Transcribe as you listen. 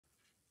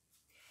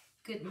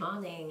Good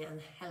morning and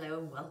hello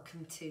and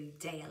welcome to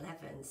day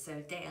 11.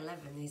 So day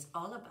 11 is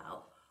all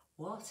about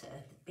water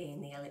being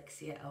the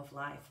elixir of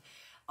life.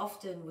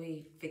 Often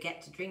we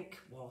forget to drink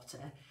water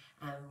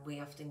and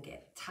we often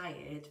get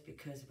tired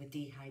because we're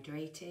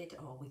dehydrated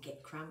or we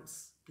get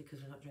cramps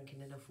because we're not drinking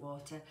enough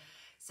water.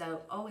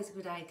 So always a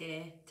good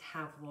idea to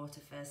have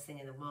water first thing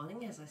in the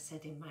morning. As I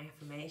said in my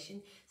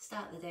affirmation,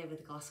 start the day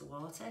with a glass of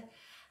water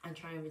and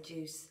try and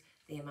reduce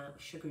the amount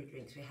of sugary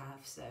drinks we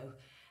have.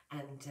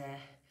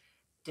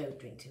 Don't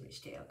drink too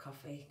much tea or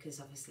coffee because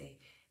obviously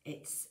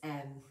it's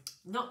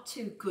not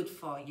too good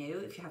for you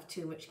if you have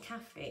too much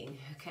caffeine,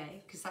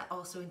 okay? Because that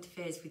also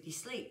interferes with your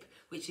sleep,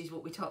 which is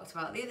what we talked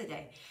about the other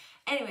day.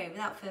 Anyway,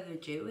 without further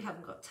ado, we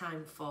haven't got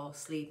time for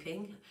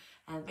sleeping.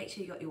 Make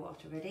sure you got your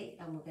water ready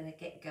and we're going to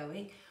get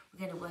going.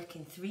 We're going to work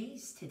in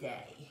threes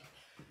today.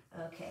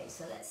 Okay,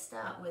 so let's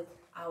start with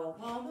our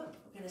warm-up.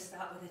 We're going to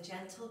start with a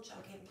gentle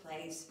jog in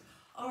place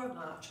or a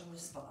march on the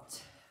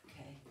spot.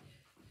 Okay,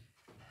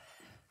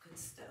 good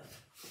stuff.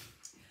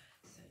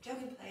 Jog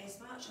in place,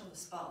 march on the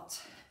spot,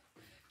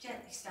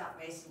 gently start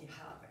raising your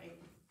heart rate.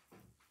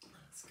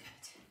 That's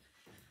good.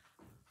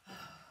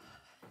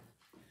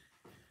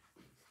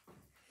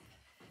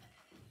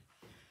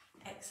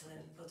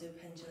 Excellent. We'll do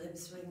pendulum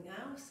swing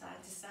now,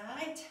 side to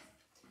side.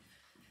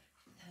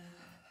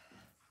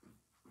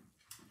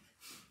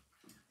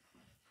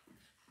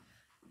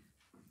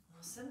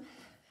 Awesome.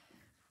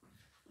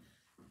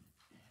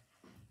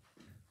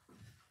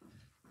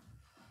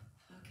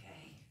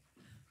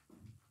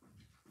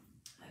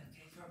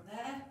 Okay, from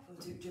there we'll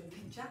do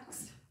jumping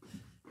jacks.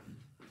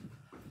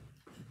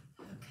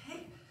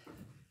 Okay,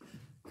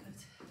 good.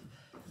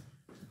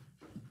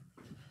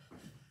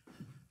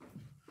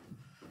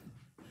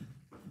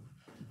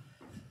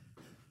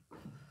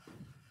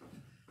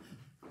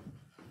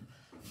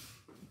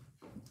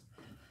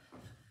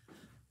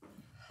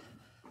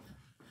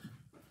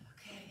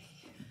 Okay,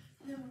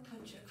 and then we'll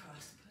punch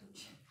across,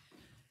 punch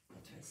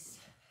and twist,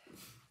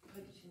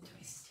 punch and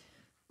twist.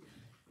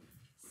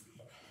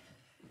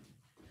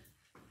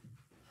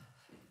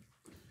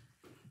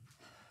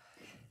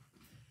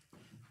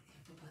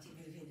 Body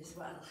moving as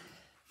well.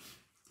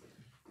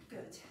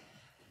 Good.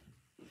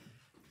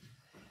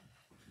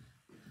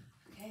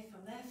 Okay,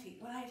 from there, feet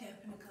wide,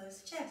 open and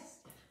close the chest.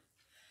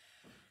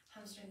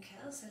 Hamstring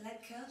curl, so leg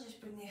curl,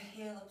 just bring your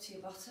heel up to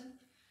your bottom.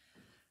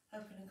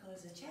 Open and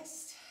close the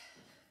chest.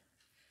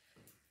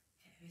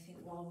 Get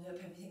everything warmed up,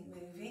 everything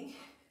moving.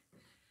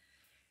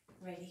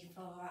 Ready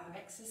for our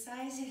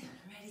exercises,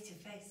 ready to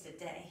face the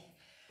day.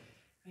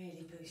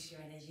 Really boost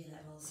your energy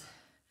levels.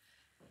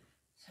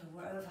 So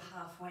we're over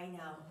halfway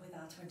now with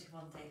our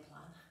 21-day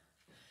plan,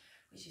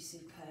 which is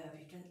superb.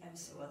 You've done ever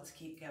so well to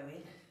keep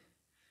going.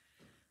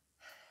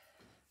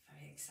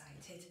 Very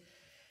excited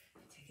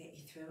to get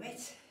you through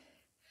it.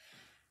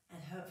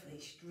 And hopefully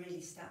you should really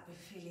start with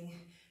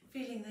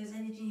feeling those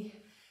energy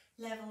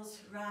levels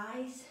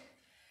rise.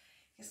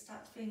 You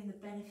start feeling the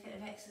benefit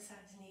of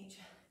exercising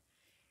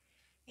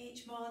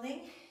each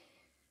morning.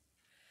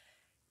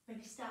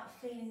 Maybe start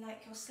feeling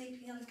like you're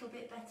sleeping a little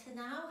bit better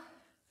now.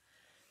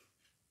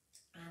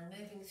 And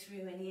moving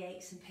through any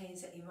aches and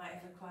pains that you might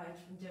have acquired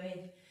from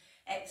doing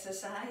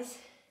exercise.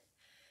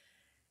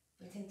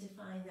 We tend to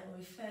find that when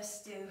we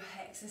first do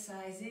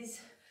exercises,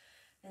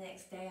 the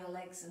next day our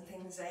legs and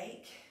things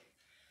ache.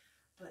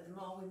 But the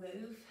more we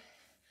move,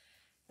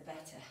 the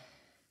better.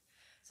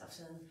 So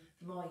often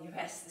the more you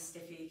rest, the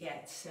stiffer you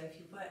get. So if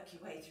you work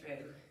your way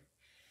through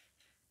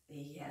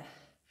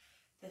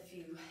the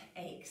few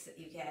aches that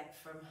you get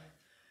from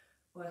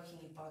working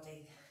your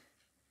body,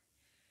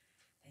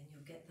 then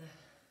you'll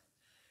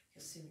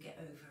soon get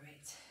over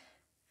it.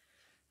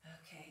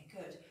 Okay,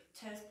 good.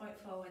 Toes point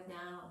forward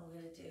now, and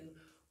we're going to do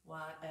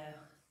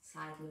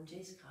side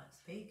lunges, can't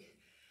speak.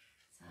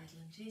 Side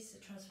lunges, so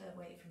transfer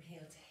weight from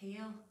heel to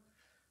heel.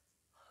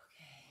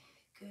 Okay,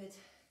 good.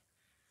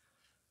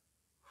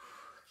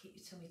 Keep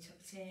your tummy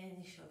tucked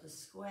in, your shoulders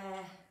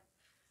square.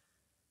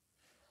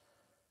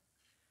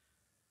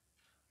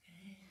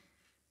 Okay.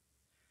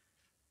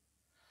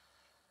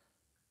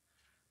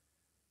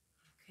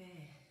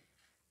 Okay.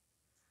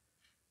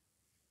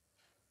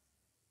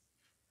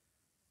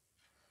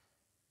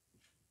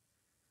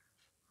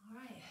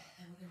 Alright,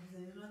 then we're going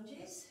to do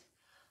lunges,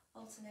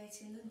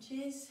 alternating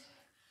lunges.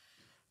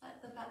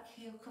 Let the back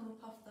heel come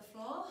up off the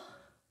floor.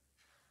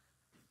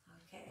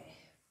 Okay.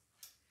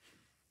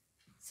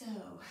 So,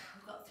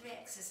 we've got 3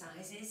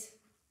 exercises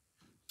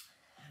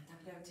and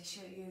I'm going to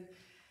show you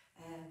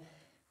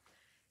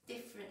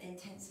different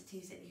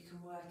intensities that you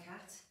can work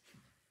at.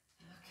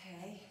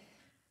 Okay.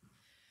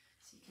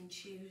 So you can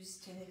choose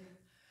to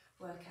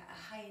work at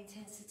a high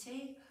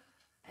intensity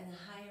and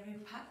a higher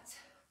impact,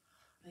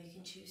 or you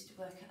can choose to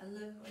work at a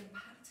lower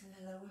impact and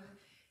a lower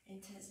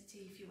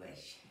intensity if you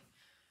wish.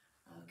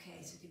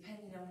 Okay, so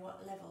depending on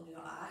what level you're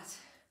at,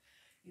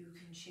 you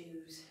can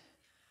choose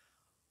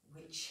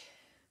which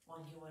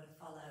one you want to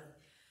follow.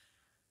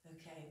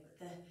 Okay,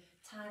 but the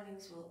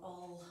timings will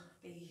all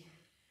be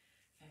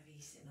very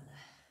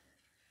similar.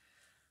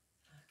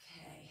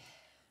 Okay,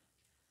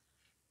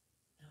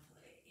 enough of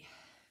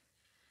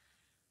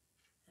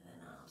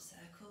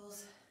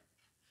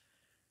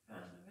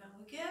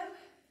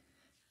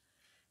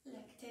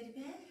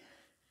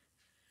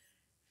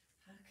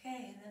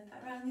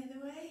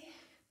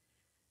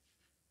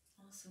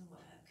Awesome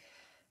work.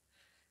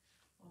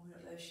 Warming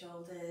up those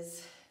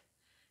shoulders,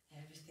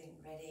 everything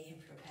ready and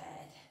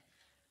prepared.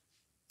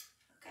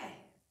 Okay,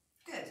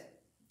 good.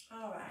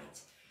 All right,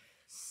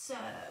 so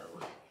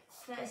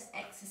first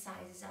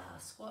exercises are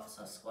squats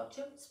or squat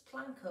jumps,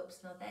 plank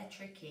ups. Now they're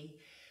tricky,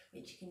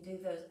 which you can do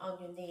those on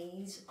your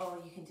knees or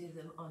you can do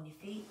them on your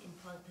feet in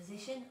plank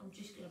position. I'm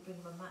just going to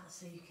bring my mat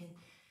so you can,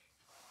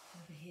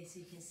 over here so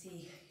you can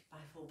see my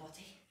full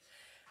body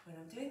when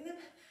I'm doing them.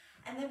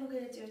 And then we're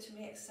going to do a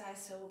tummy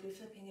exercise, so we'll be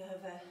flipping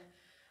over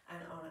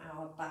and on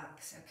our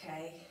backs,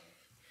 okay?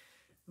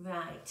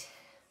 Right.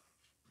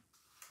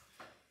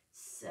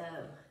 So,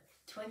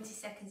 20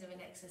 seconds of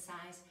an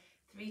exercise,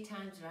 3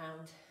 times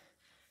round.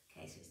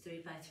 Okay, so it's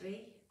 3 by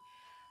 3.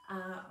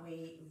 Are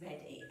we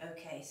ready?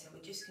 Okay, so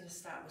we're just going to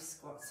start with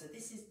squats. So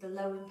this is the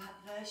low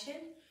impact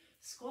version,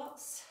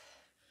 squats.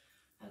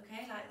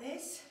 Okay, like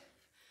this.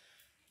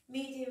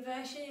 Medium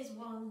version is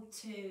 1,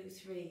 2,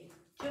 3,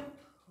 jump.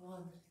 1,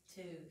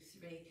 2,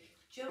 3,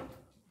 jump.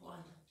 1,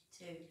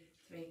 2,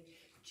 3,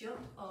 jump.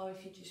 Or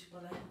if you just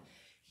want to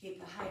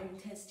keep a higher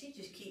intensity,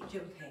 just keep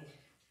jumping.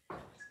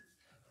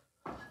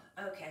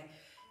 Okay,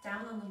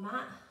 down on the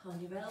mat,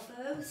 on your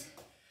elbows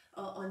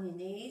or on your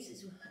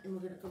knees, and we're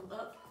going to come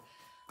up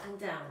and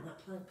down, that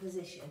plank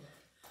position.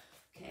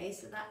 Okay,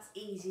 so that's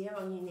easier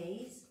on your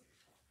knees.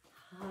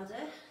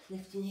 Harder,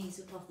 lift your knees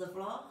up off the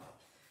floor.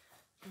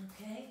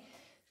 Okay,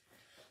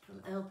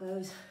 from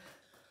elbows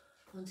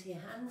onto your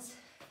hands.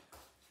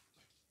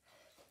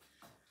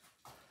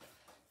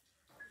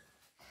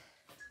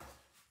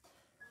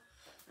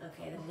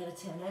 Okay, then we're going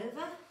to turn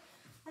over,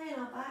 lay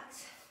on our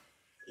backs.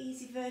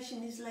 Easy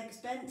version is legs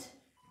bent,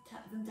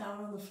 tap them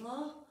down on the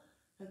floor.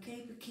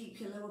 Okay, but keep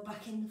your lower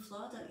back in the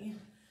floor, don't you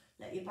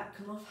let your back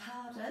come off.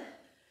 Harder,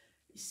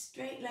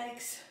 straight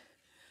legs.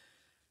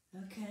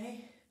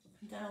 Okay, up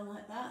and down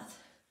like that,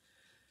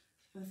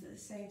 both at the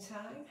same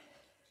time.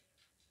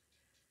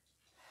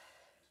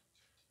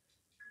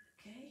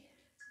 Okay.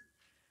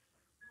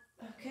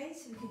 Okay,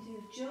 so we can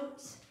do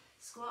jumps,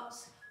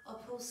 squats, or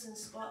pulse and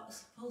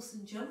squats, pulse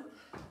and jump.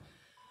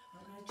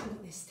 I'm going to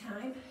jump this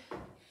time, but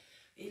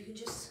you can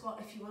just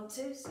squat if you want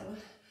to, so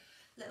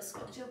little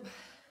squat jump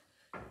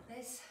like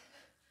this.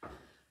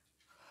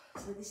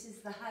 So this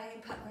is the high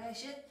impact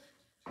version.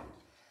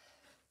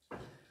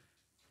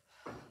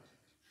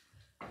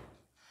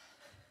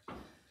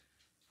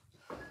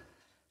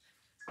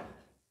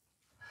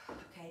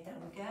 Okay,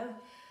 down we go.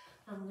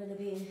 I'm going to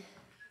be in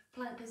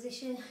plank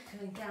position,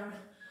 going down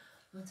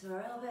onto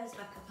our elbows,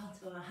 back up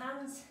onto our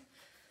hands.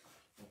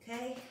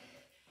 Okay,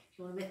 if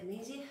you want to make them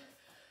easier,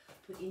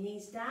 put your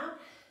knees down.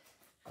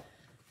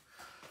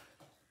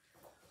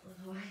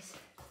 Otherwise,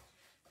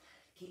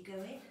 keep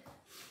going.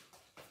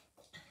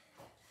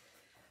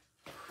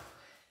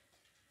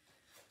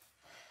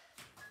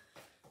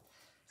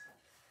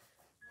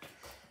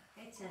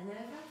 Okay, turn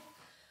over,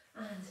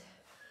 and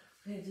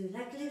we're going to do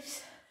leg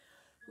lifts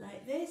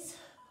like this,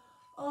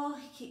 or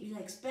you keep your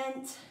legs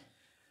bent,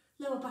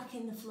 lower back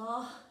in the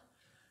floor.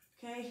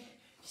 Okay, if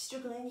you're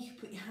struggling, you can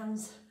put your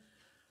hands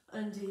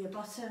under your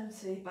bottom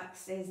so your back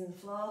stays on the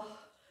floor.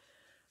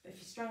 But if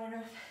you're strong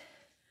enough,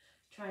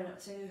 try not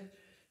to.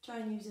 Try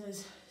and use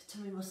those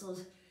tummy muscles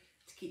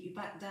to keep your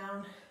back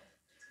down.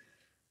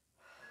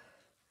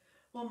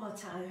 One more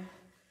time.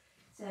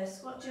 So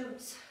squat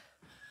jumps,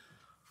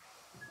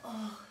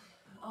 or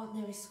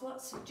ordinary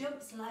squats, so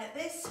jumps like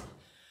this,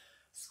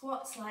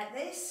 squats like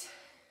this,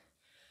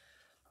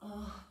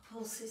 or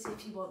pulses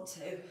if you want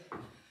to.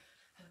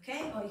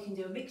 Okay, or you can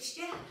do a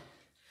mixture.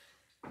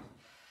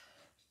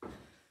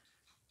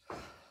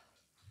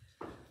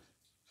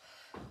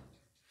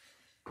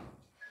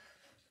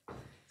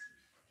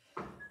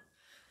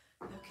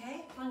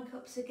 Okay, plank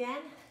ups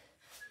again.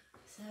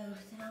 So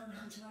down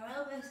onto our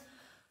elbows,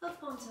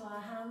 up onto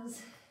our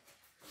hands.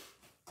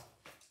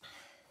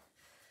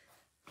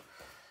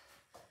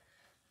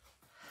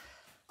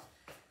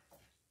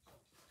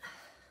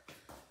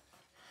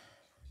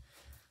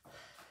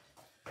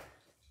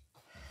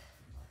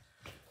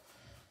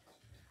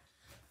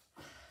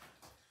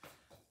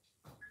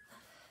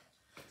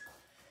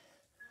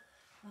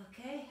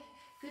 Okay,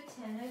 good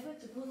turn over,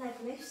 double leg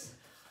lifts,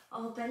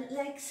 or bent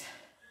legs,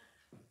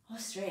 or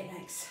straight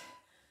legs.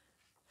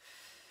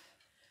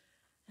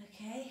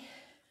 Okay,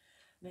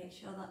 make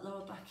sure that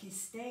lower back is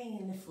staying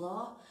in the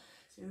floor,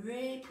 so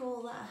really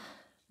pull that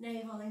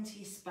navel into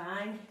your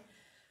spine.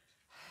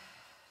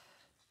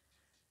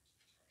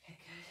 Okay,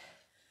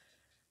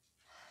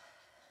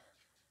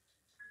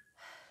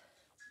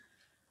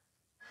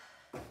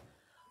 good.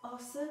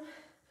 Awesome,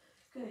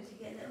 good, you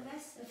get a little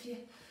rest. If you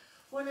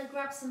want to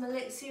grab some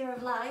elixir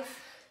of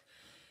life,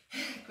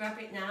 grab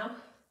it now.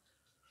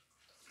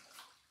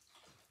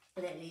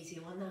 A little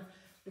easier one now.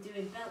 We're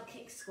doing belt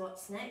kick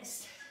squats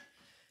next.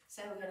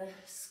 So we're going to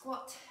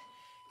squat,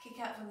 kick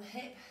out from the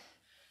hip,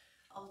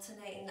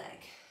 alternating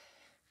leg.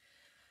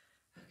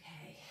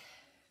 Okay.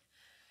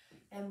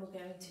 Then we're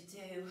going to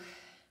do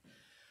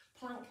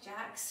plank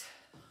jacks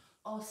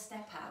or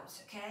step out,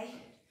 okay?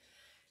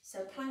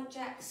 So plank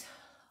jacks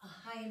are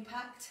high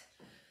impact,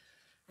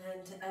 and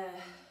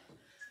and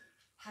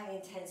high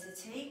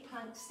intensity.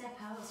 Plank step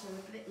outs are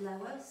a bit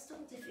lower,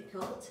 still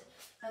difficult.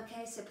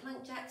 Okay, so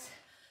plank jacks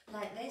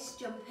like this,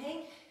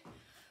 jumping,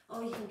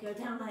 or you can go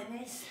down like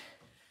this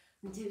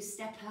and do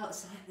step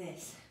outs like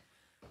this.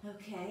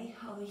 Okay,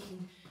 or you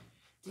can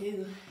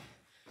do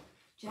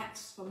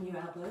jacks from your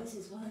elbows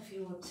as well if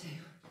you want to.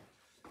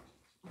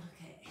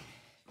 Okay.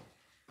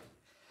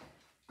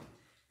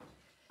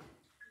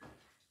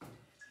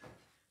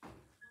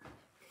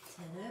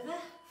 Turn over.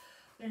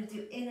 We're going to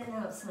do in and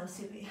outs now.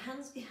 So put your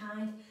hands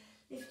behind,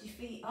 lift your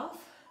feet off.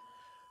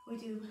 We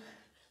do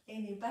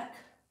leaning back,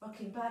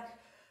 rocking back,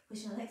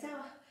 pushing our legs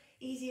out.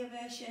 Easier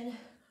version,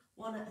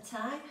 one at a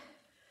time.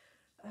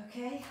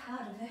 Okay,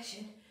 harder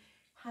version,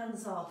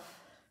 hands off.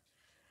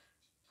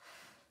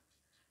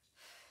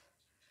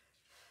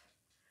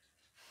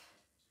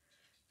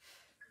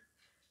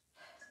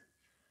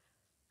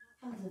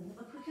 And then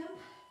up we come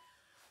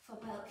for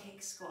belt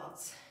kick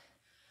squats.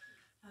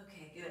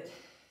 Okay, good.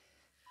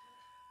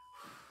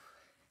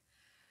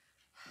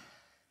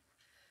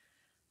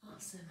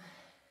 Awesome.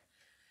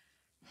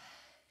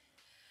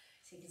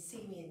 So you can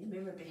see me in the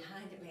mirror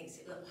behind, it makes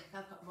it look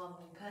like I've got more than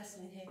one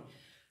person in here.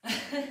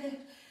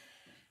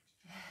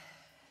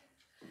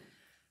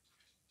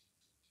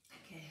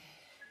 Okay.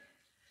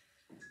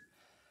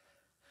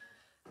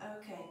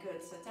 Okay,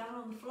 good. So down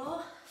on the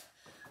floor,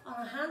 on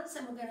our hands,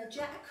 and we're going to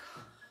jack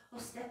or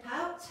step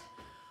out,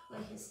 or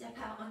you can step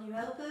out on your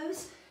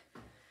elbows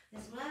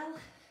as well.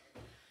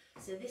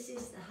 So this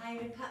is the higher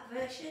impact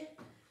version.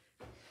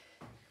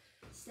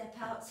 Step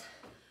out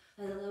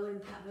are the low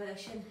impact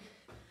version.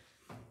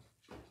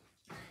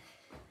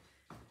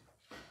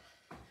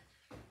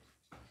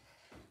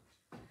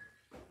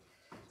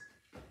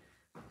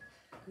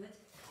 Good.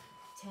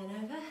 Turn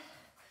over.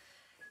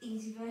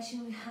 Easy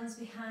version with hands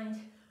behind,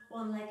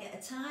 one leg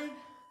at a time.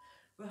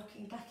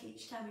 Rocking back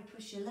each time you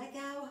push your leg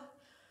out,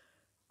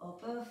 or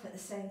both at the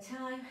same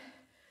time.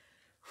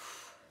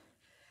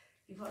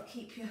 You've got to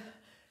keep your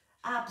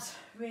abs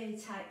really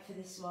tight for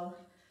this one.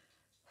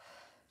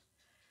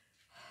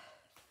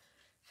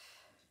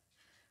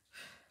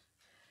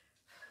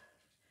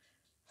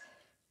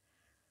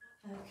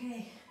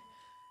 Okay,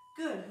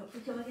 good. Up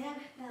we come again.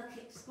 Bell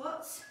kick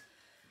squats.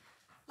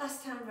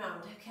 Last time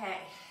round. Okay,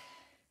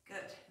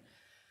 good.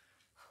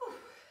 Whew.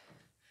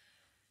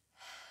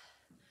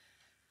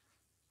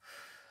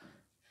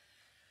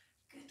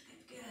 Good,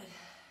 good, good.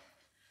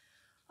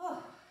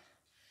 Oh,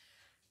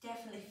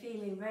 definitely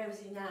feeling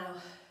rosy now.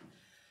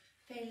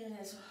 Feeling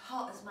as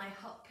hot as my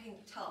hot pink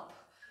top.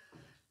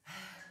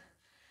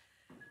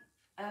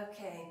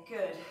 Okay,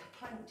 good.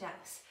 Plank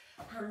jacks.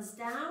 Hands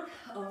down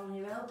or on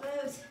your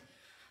elbows.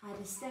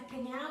 Either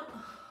stepping out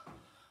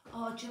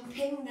or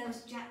jumping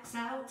those jacks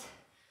out.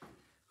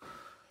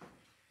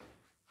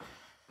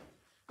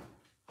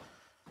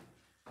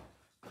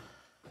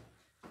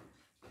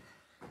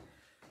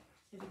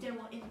 If you don't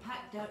want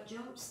impact, don't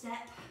jump,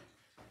 step.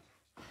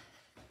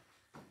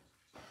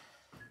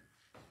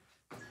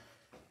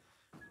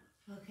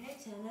 Okay,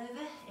 turn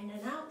over, in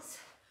and out.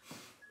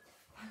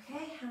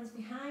 Okay, hands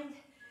behind,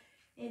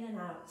 in and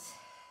out.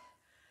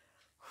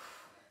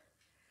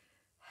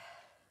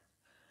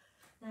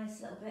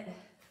 Nice little bit of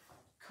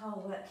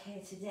core work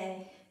here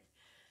today.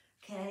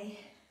 Okay.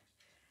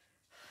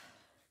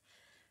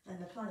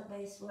 And the plank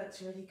base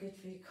works really good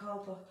for your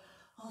core, but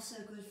also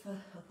good for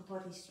upper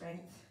body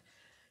strength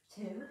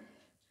too.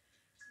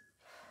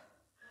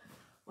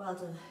 Well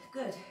done.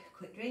 Good.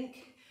 Quick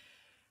drink.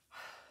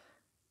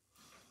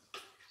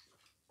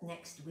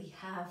 Next we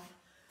have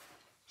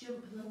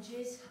jump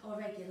lunges or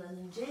regular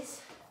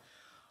lunges,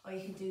 or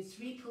you can do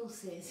 3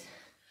 pulses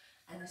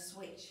and a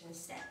switch and a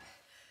step.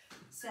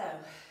 So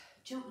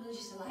jump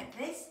lunges are like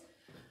this.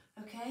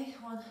 Okay,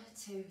 1,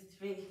 2,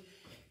 3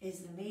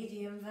 is the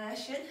medium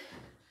version,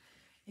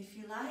 if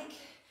you like.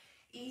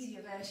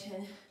 Easier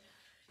version,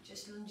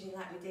 just lunging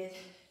like we did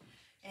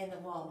in the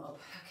warm-up,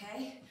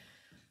 okay?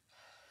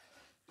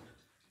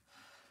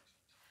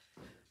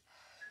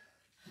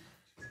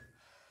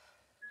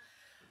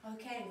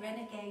 Okay,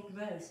 renegade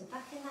row. So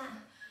back in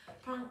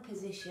that plank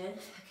position,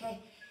 okay,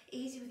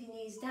 easy with your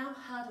knees down,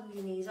 harder with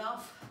your knees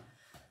off.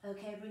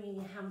 Okay, bringing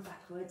your hand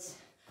backwards.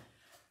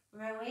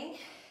 Rowing.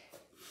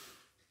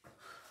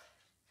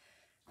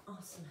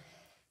 Awesome.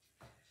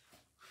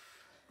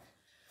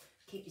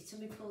 Keep your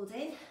tummy pulled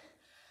in,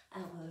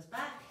 elbows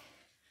back.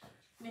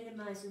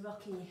 Minimise the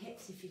rocking your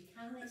hips if you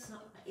can, it's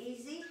not that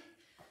easy.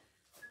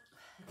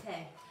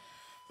 Okay,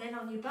 then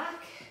on your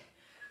back,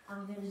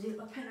 I'm going to do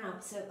up and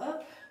out. So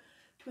up,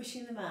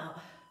 pushing them out.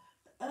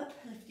 Up,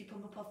 lift your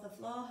bum up off the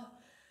floor.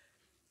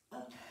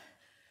 Up,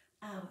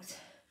 out,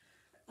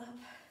 up,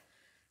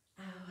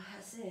 out.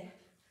 That's it.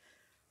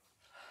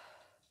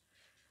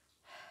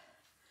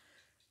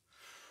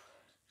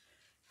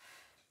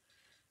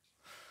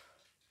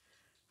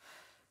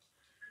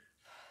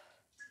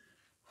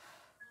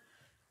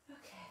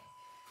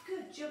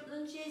 Jump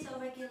lunges or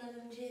regular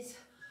lunges,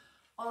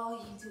 or you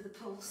can do the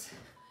pulse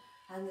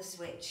and the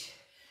switch.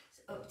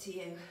 It's up to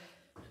you.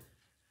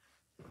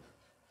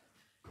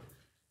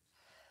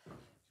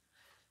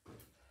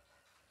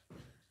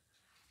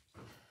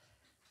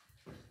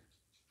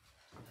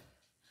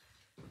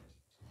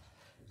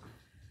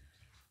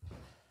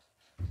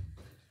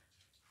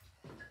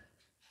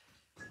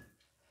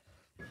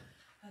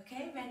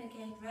 Okay,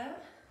 renegade row.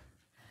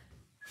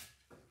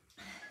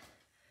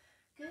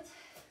 Good.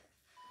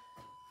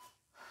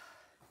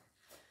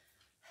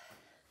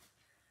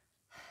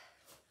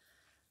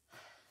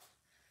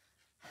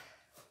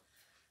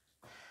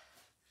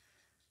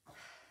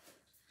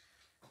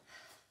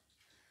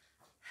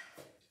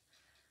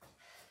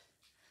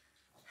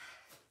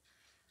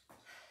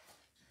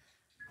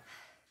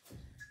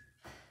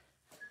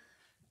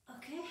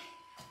 Okay,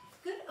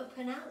 good, up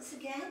and outs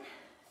again.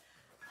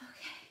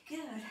 Okay,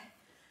 good.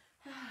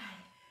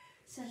 Alright,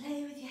 so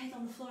lay with your head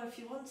on the floor if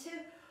you want to,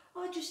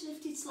 or just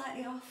lift it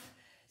slightly off,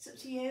 it's up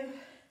to you.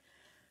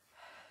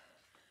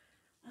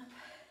 Up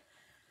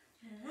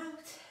and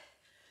out,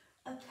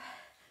 up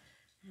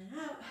and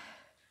out,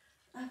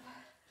 up,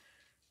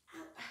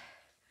 out.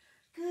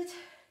 Good.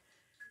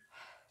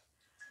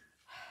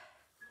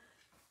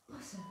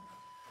 Awesome.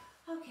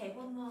 Okay,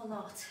 one more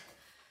lot.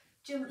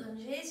 Jump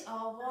lunges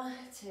are 1,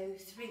 2,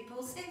 3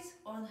 pulses.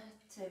 1,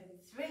 2,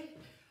 3,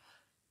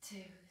 2,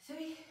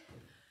 3,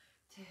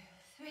 2,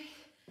 3.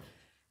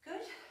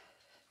 Good.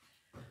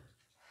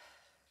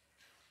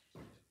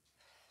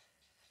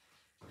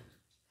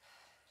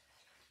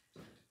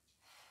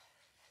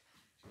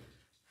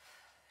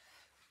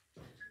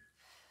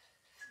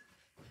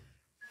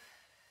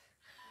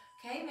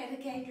 Okay,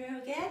 renegade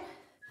row again.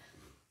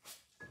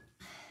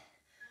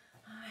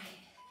 Alright,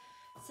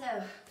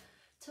 so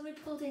tummy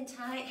pulled in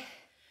tight.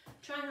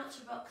 Try not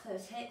to rock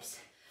those hips.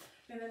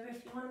 Remember,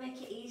 if you want to make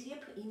it easier,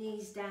 put your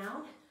knees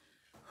down.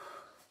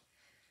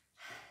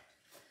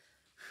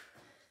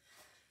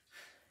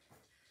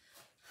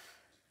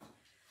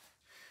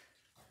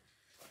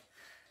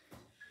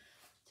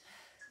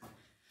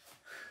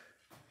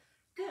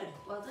 Good,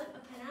 well done,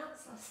 up and out,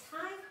 last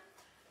time.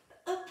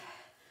 Up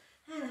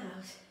and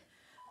out,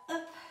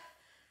 up,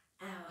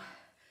 out.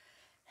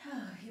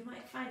 Oh, you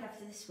might find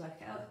after this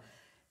workout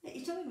that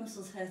your tummy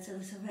muscles hurt a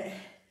little bit.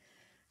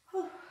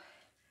 Whew.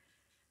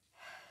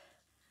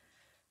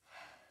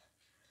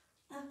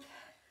 Up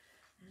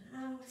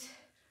and out,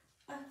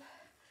 up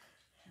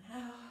and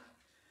out.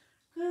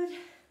 Good.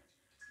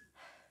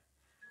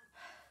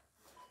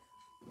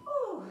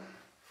 Ooh.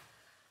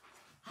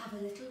 Have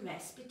a little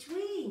rest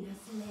between,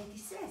 as the lady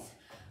says.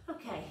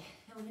 Okay,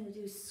 then we're going to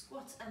do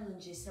squats and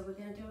lunges, so we're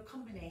going to do a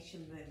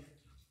combination move.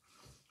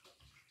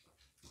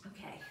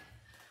 Okay,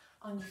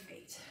 on your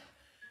feet.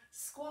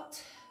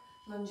 Squat,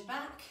 lunge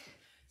back,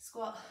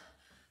 squat,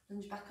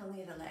 lunge back on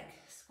the other leg.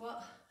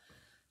 Squat,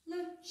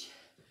 lunge,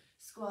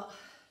 squat,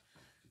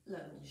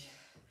 lunge.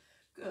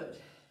 Good.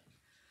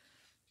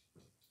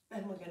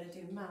 Then we're going to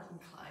do mountain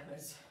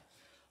climbers,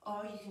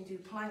 or you can do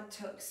plank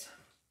tucks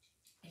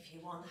if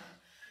you want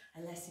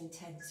a less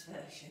intense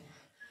version.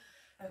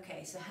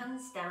 Okay, so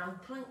hands down,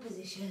 plank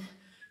position,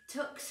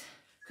 tucks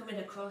coming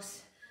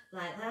across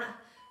like that.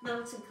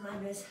 Mountain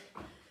climbers,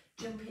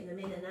 jumping them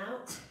in and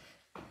out.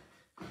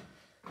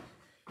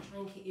 Try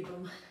and keep your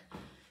bum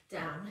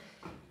down.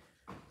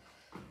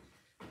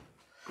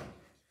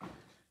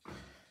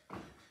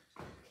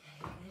 Okay,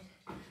 good.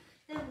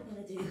 Then we're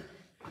going to do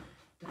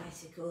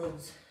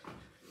bicycles.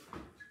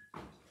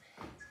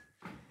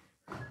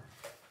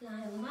 Lie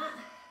on the mat.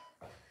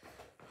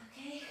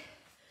 Okay,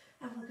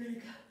 and we're going to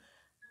go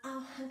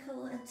our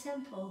ankle and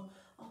temple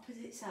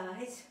opposite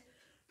sides.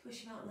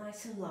 Push them out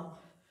nice and long.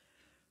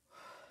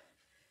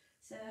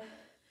 So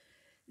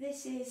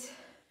this is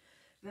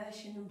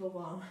version number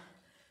 1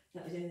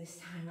 that we're doing this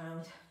time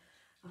round.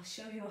 I'll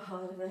show you a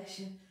harder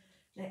version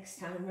next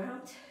time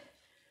round.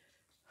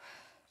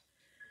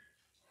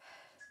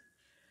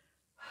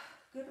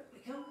 Good, up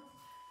we go.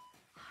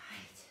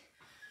 Alright,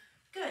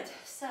 good.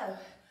 So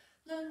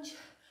lunge,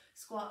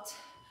 squat,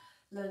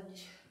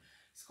 lunge,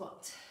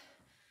 squat.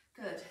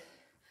 Good.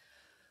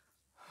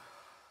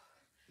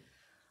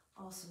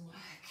 Awesome work.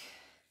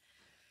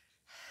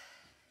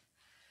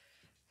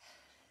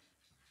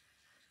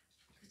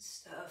 Good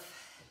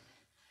stuff.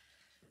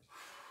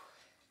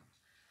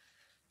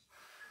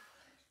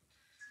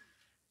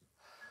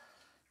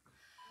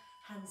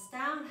 Hands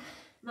down,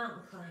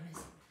 mountain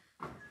climbers.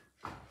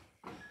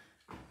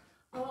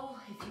 Or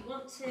if you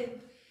want to,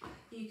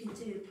 you can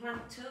do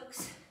plank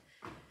tucks.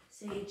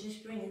 So you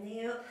just bring a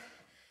knee up,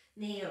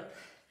 knee up.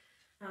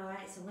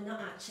 Alright, so we're not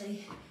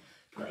actually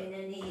putting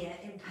any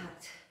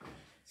impact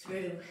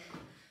through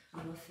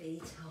our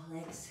feet or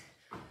legs.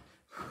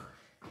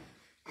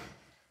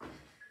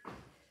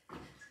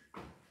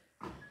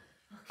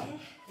 Okay,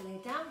 lay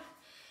down.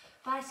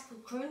 Bicycle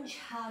crunch,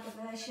 harder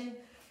version.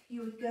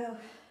 You would go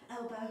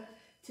elbow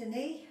to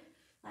knee,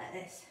 like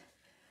this.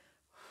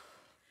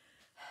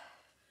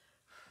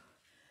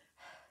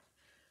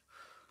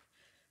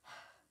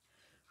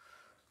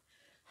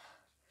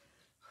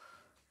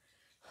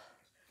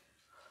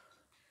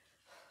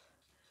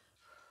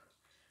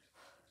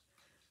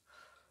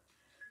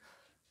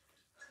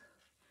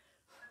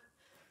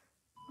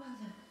 Well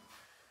done.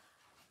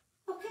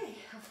 Okay,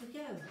 off we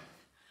go.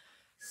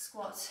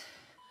 Squat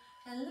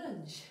and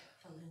lunge,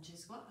 or lunge and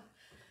squat.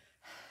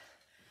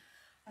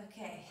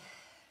 Okay,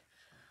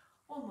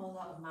 one more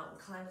lot of mountain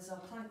climbers or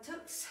plank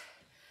tucks.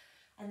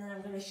 and then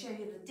I'm going to show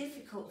you the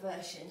difficult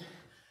version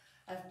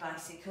of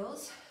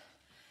bicycles.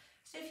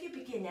 So if you're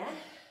a beginner,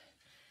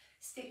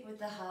 stick with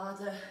the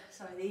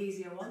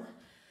easier one.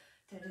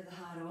 Don't do the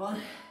harder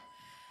one.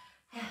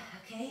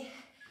 Okay,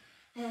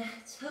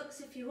 tucks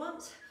if you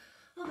want,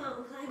 or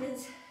mountain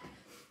climbers.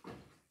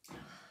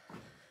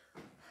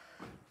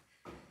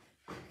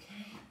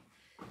 Okay.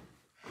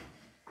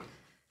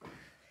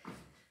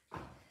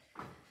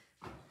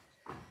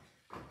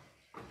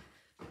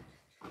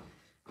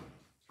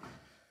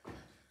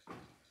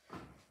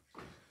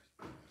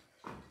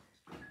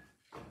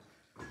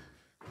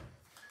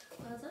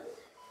 Well done.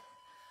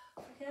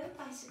 Okay,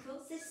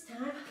 bicycles. This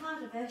time,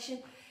 harder version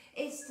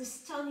is to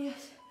sit on your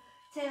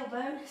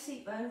tailbone,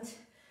 seat bones,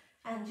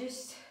 and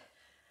just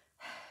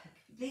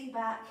lean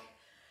back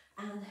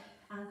and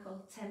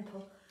ankle,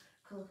 temple,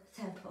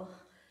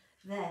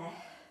 there.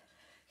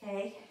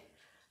 Okay,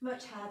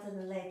 much harder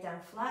than laid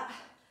down flat.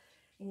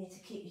 You need to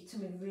keep your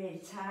tummy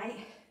really tight.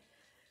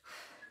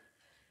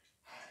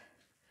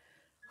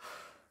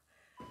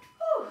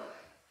 Whew.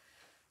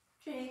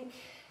 Drink.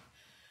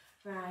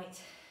 Right,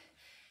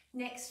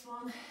 next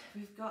one,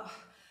 we've got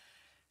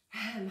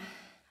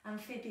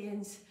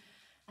amphibians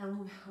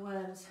and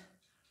worms.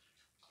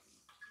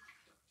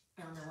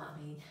 I don't know what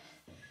I mean.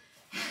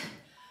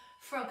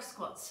 Frog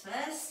squats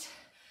first.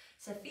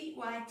 So feet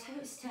wide,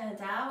 toes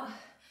turned out,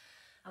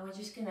 and we're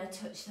just going to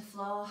touch the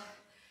floor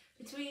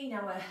between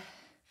our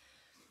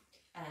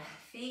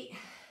feet,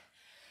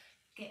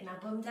 getting our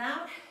bum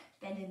down,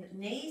 bending at the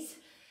knees,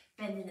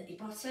 bending at your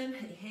bottom,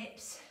 at your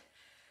hips.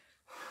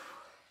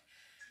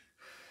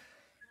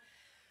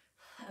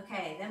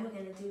 Okay, then we're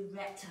going to do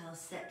reptile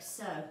steps.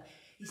 So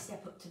you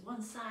step up to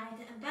one side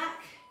and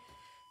back,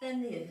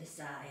 then the other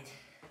side.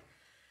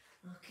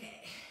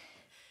 Okay,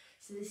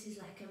 so this is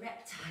like a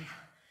reptile.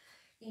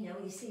 You know,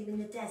 you see them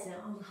in the desert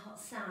on the hot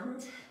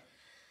sand.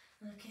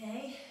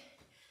 Okay,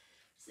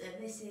 so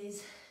this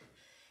is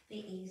the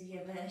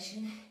easier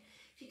version.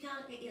 If you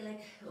can't get your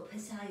leg up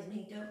as high as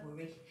me, don't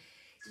worry,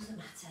 it doesn't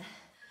matter.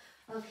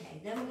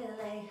 Okay, then we're going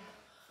to lay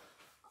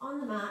on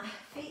the mat,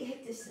 feet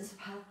hip distance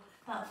apart,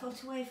 about a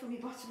foot away from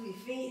your bottom of your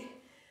feet,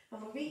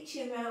 and we're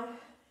reaching around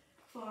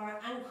for our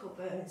ankle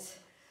bones.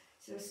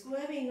 So we're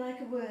squirming like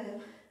a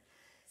worm,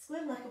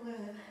 squirm like a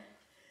worm.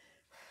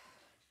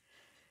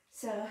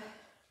 So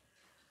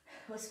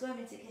we're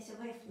squirming to get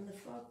away from the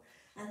frog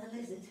and the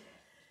lizard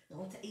that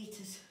want to eat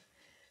us.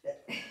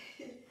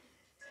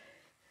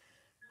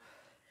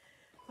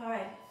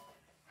 Alright,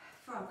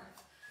 frog.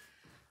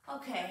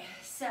 Okay,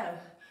 so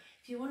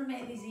if you want to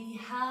make these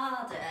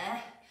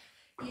harder,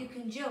 you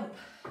can jump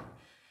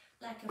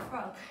like a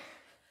frog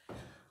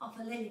off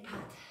a lily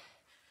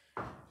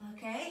pad.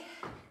 Okay,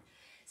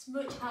 it's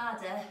much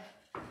harder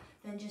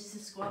than just the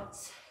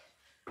squats.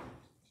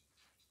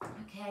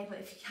 Okay, but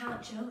if you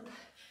can't jump,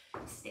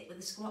 stick with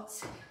the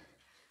squats.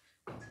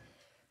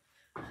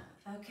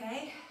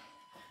 Okay,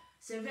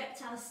 so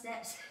reptile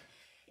steps,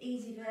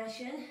 easy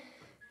version.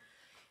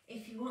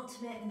 If you want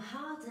to make them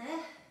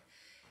harder,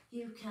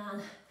 you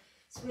can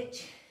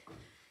switch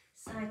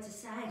side to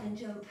side and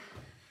jump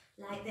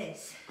like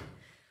this.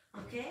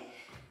 Okay,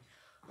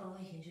 or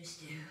you can just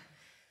do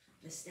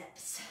the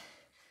steps.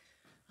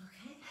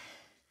 Okay.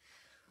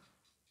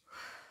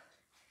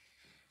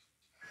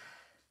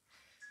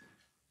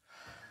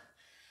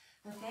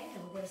 Okay,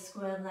 then we're going to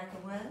squirm like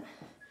a worm.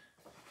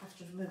 I have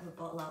to remove the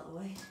bottle out of the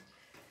way.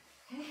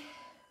 Okay,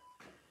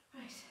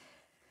 right,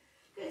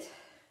 good.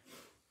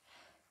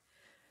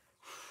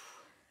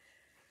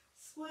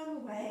 Squirm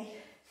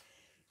away.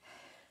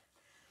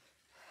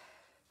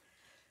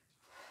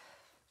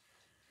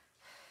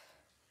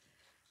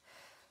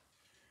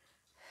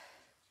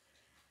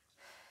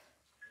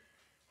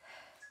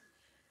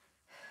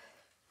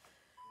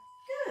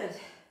 Good.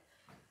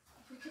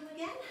 If we come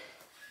again.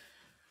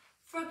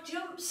 Frog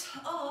jumps,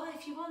 or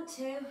if you want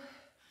to,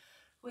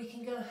 we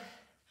can go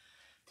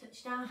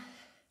touch down,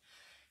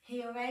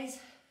 heel raise,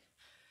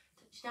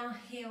 touch down,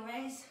 heel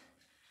raise.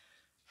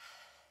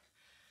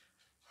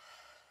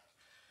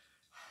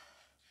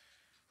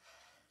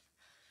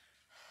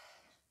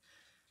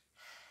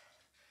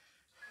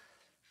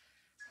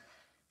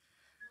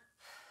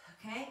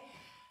 Okay,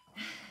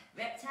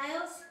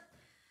 reptiles,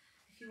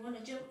 if you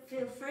want to jump,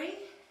 feel free.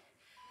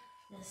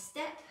 Now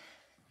step.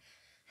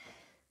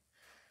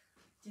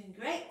 Doing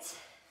great.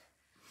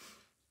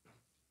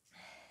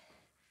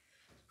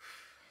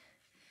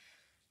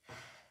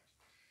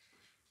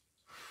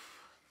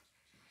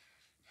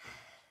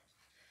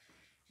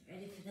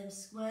 Ready for them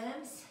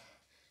squirms?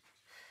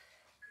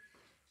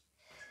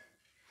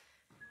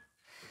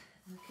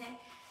 Okay,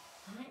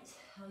 right,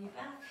 hold your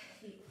back,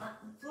 feet flat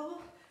on the floor,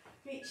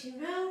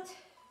 reaching round.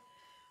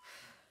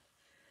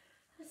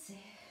 That's it.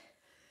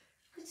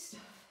 Good stuff.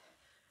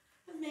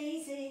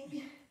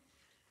 Amazing.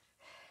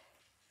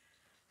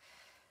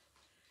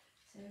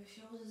 So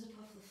shoulders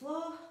up off the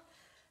floor,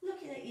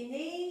 looking at your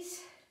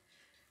knees,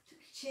 tuck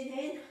your chin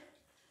in.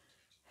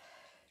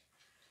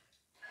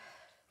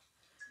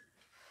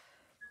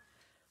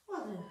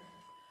 Well done.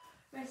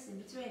 Rest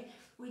in between.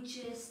 We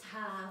just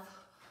have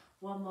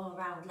One more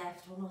round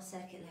left, one more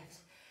circuit left.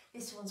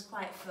 This one's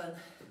quite fun.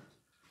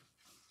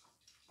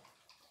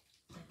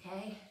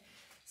 Okay,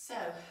 so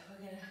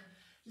we're going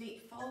to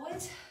leap forward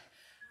and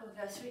we'll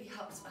go 3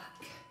 hops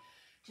back.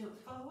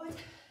 Jump forward,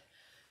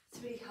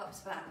 3 hops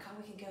back, and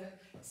we can go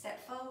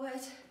step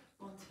forward,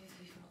 1, 2,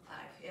 3, 4, 5,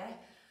 yeah?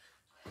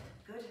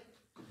 Good.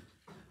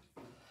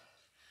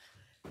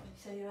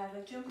 So you're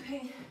either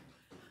jumping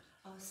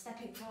or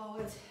stepping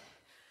forward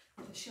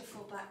with a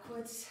shuffle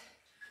backwards.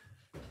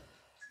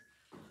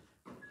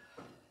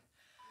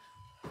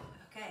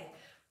 Okay,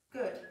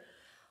 good.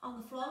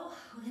 On the floor,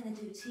 we're going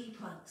to do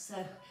T-planks.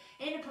 So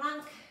in a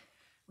plank,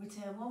 we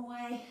turn one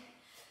way,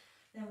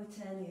 then we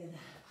turn the other.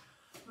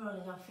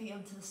 Rolling our feet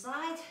onto the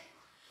side.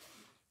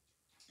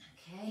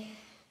 Okay,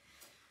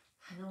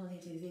 I normally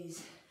do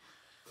these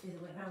the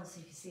other way around so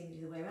you can see me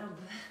the other way around,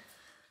 but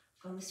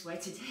I've gone this way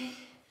today.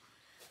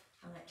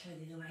 I might try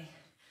the other way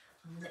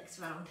on the next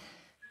round.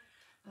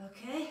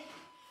 Okay,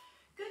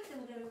 good,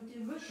 then we're going to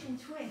do Russian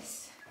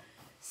twist.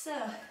 So,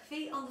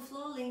 feet on the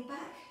floor, lean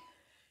back,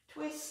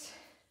 twist,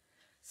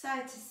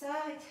 side to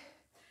side.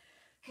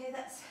 Okay,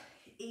 that's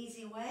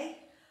easy way.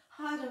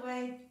 Harder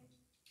way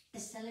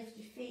is to lift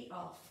your feet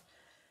off.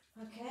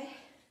 Okay.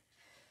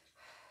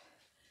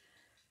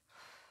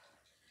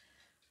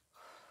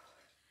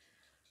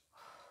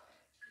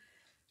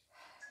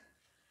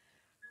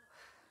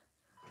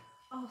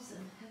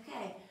 Awesome.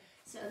 Okay,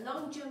 so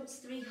long jumps,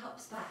 3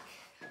 hops back,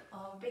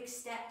 or big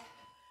step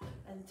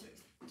and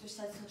just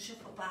a little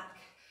shuffle back.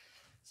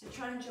 So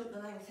try and jump the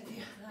length of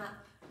your that,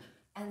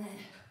 and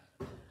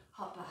then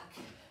hop back.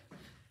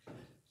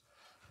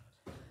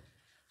 I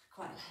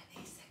quite like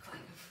these, they're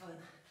quite good fun.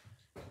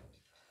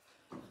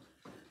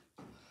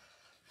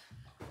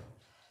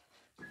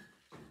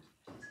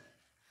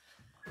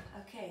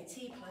 Okay,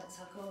 T-planks,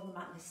 I'll go on the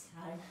mat this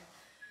time,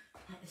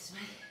 like this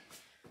way.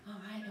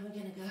 Alright, and we're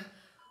going to go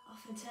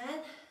off and turn,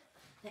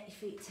 let your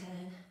feet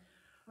turn,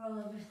 roll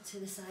over to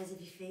the sides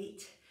of your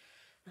feet,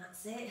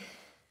 that's it.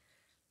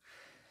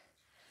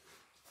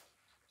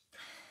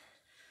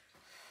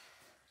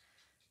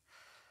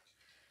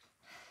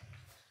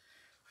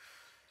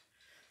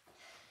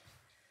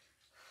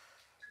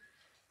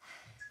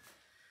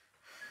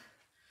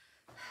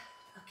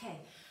 Okay,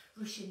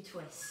 Russian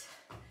twist.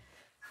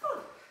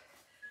 Whew.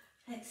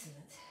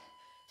 Excellent.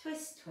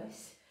 Twist,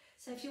 twist.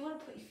 So if you want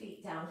to put your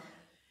feet down,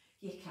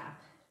 you can.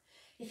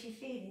 If you're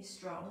feeling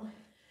strong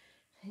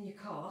in your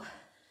core,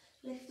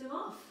 lift them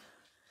off.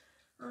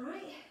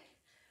 Alright?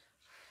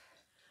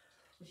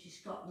 We've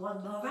just got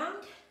one more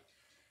round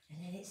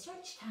and then it's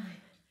stretch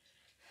time.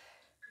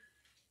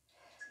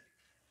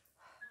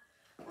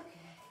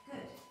 Okay,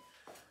 good.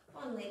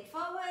 One leap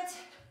forward,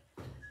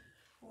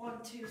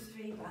 1, 2,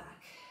 3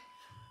 back.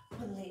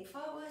 One leap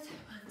forward, 1,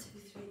 2,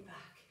 3 back.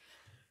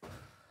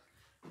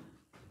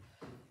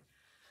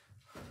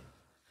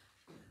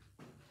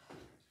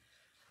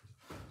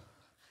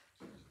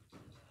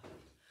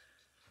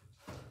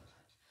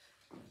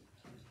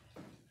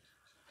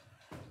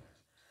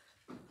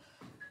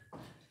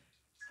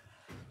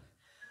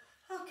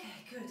 Okay,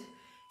 good.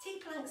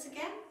 T-planks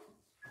again.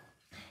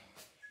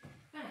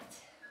 Right,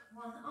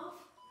 one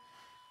off,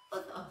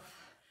 other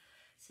off.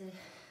 So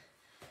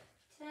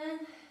turn,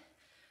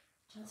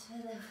 transfer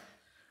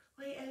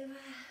the weight over.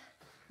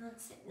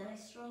 That's it,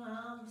 nice strong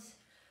arms.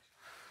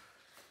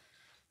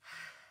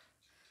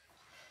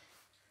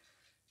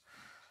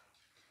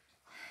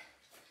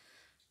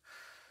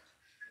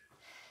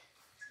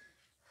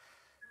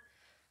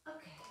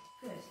 Okay,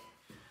 good.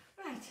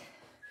 Right,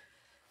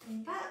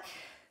 lean back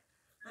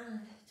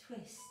and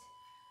twist.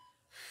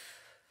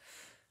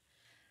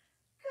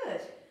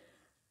 Good.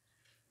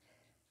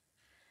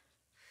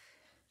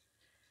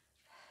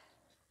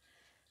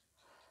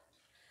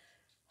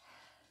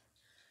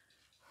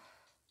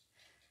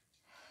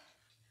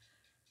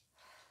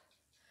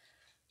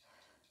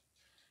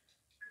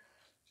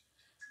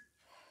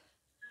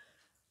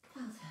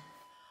 Well done.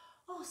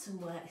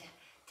 Awesome work.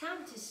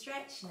 Time to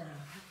stretch now.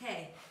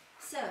 Okay,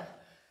 so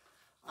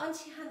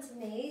onto your hands and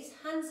knees,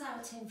 hands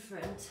out in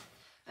front,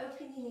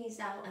 open your knees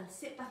out and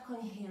sit back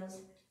on your heels,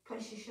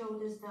 press your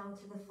shoulders down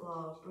to the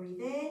floor.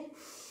 Breathe in,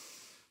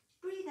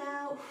 breathe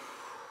out.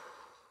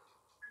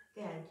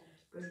 Again,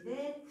 breathe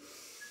in,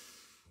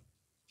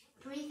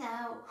 breathe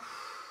out.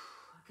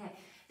 Okay,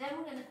 then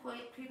we're going to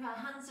creep our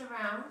hands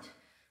around,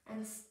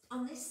 and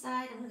on this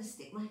side I'm going to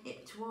stick my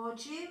hip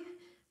towards you,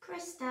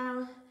 press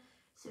down,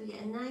 so we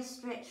get a nice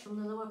stretch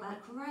from the lower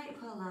back right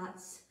up our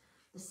lats,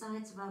 the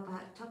sides of our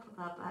back, top of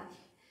our back,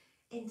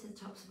 into the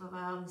tops of our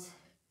arms.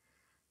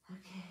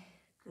 Okay,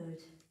 good.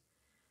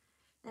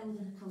 Then we're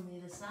going to come the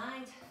other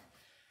side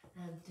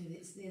and do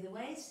it the other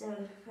way, so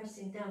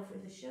pressing down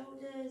through the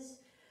shoulders,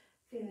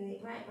 feeling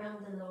it right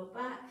round the lower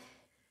back.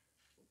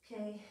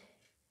 Okay,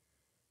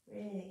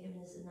 really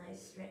giving us a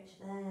nice stretch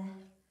there.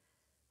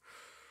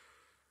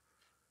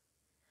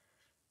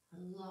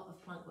 A lot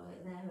of plank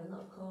work there, a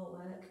lot of core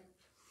work.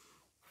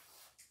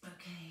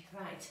 Okay,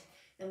 right,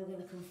 then we're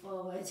going to come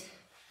forward,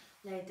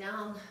 lay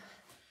down,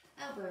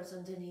 elbows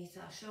underneath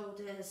our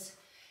shoulders,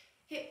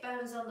 Hip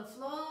bones on the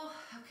floor,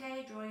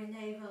 okay, draw your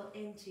navel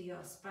into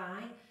your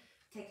spine.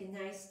 Take a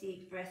nice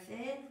deep breath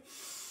in,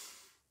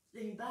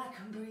 lean back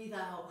and breathe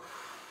out.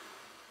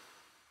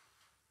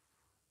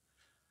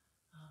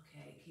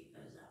 Okay, keep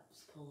those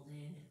abs pulled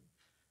in.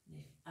 And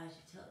if, as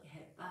you tilt your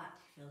head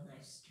back, you feel a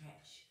nice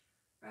stretch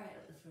right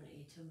up the front of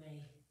your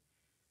tummy.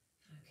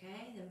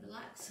 Okay, then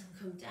relax and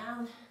come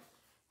down,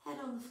 head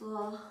on the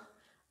floor,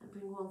 and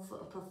bring one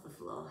foot up off the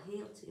floor,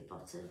 heel to your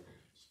bottom.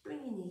 Just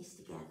bring your knees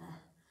together.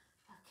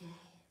 Okay.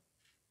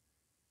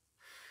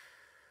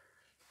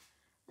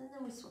 And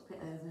then we swap it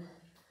over,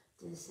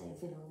 do the same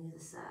thing on the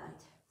other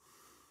side.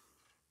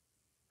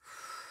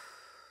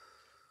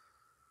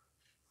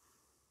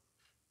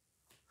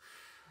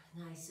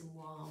 Nice and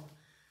warm.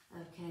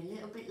 Okay, a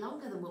little bit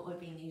longer than what we've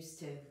been used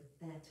to.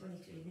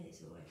 23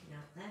 minutes of working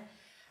out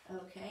there.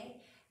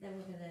 Okay, then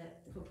we're going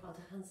to go hold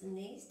our hands and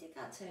knees, dig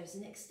our toes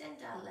and extend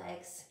our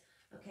legs.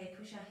 Okay,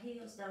 push our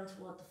heels down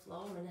toward the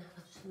floor, and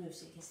I'll just move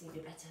so you can see me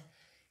better,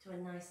 to a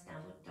nice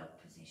downward dog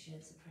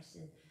position. So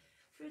pressing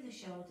through the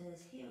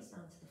shoulders, heels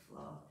down to the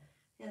floor.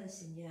 Feel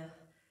this in your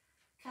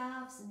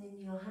calves and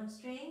in your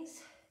hamstrings.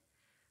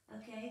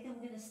 Okay, then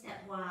we're going to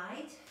step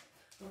wide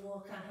and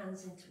walk our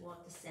hands in toward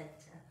the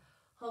centre.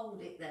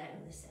 Hold it there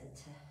in the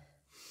centre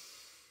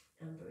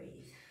and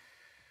breathe.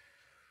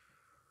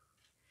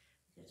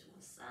 Go to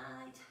one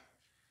side,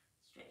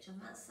 stretch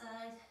on that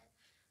side,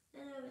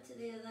 then over to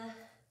the other,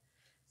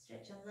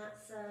 stretch on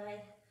that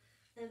side,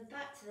 then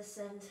back to the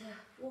centre,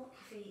 walk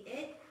your feet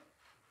in,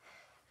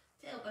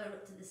 tailbone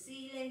up to the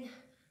ceiling,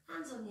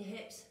 hands on your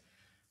hips,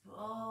 go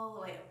all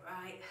the way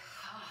upright,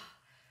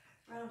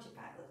 round your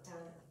back, look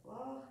down at the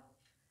floor,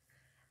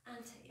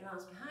 and take your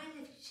arms behind,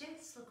 lift your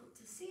chest, look up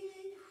to the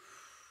ceiling,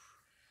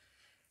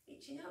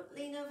 reaching up,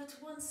 lean over to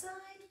one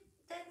side,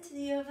 then to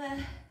the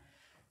other,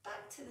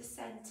 back to the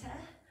centre,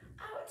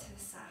 out to the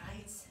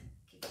sides.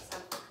 Give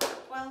yourself a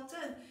clap. Well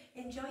done.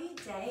 Enjoy your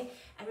day,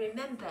 and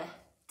remember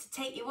to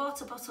take your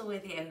water bottle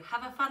with you.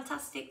 Have a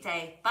fantastic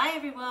day. Bye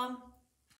everyone.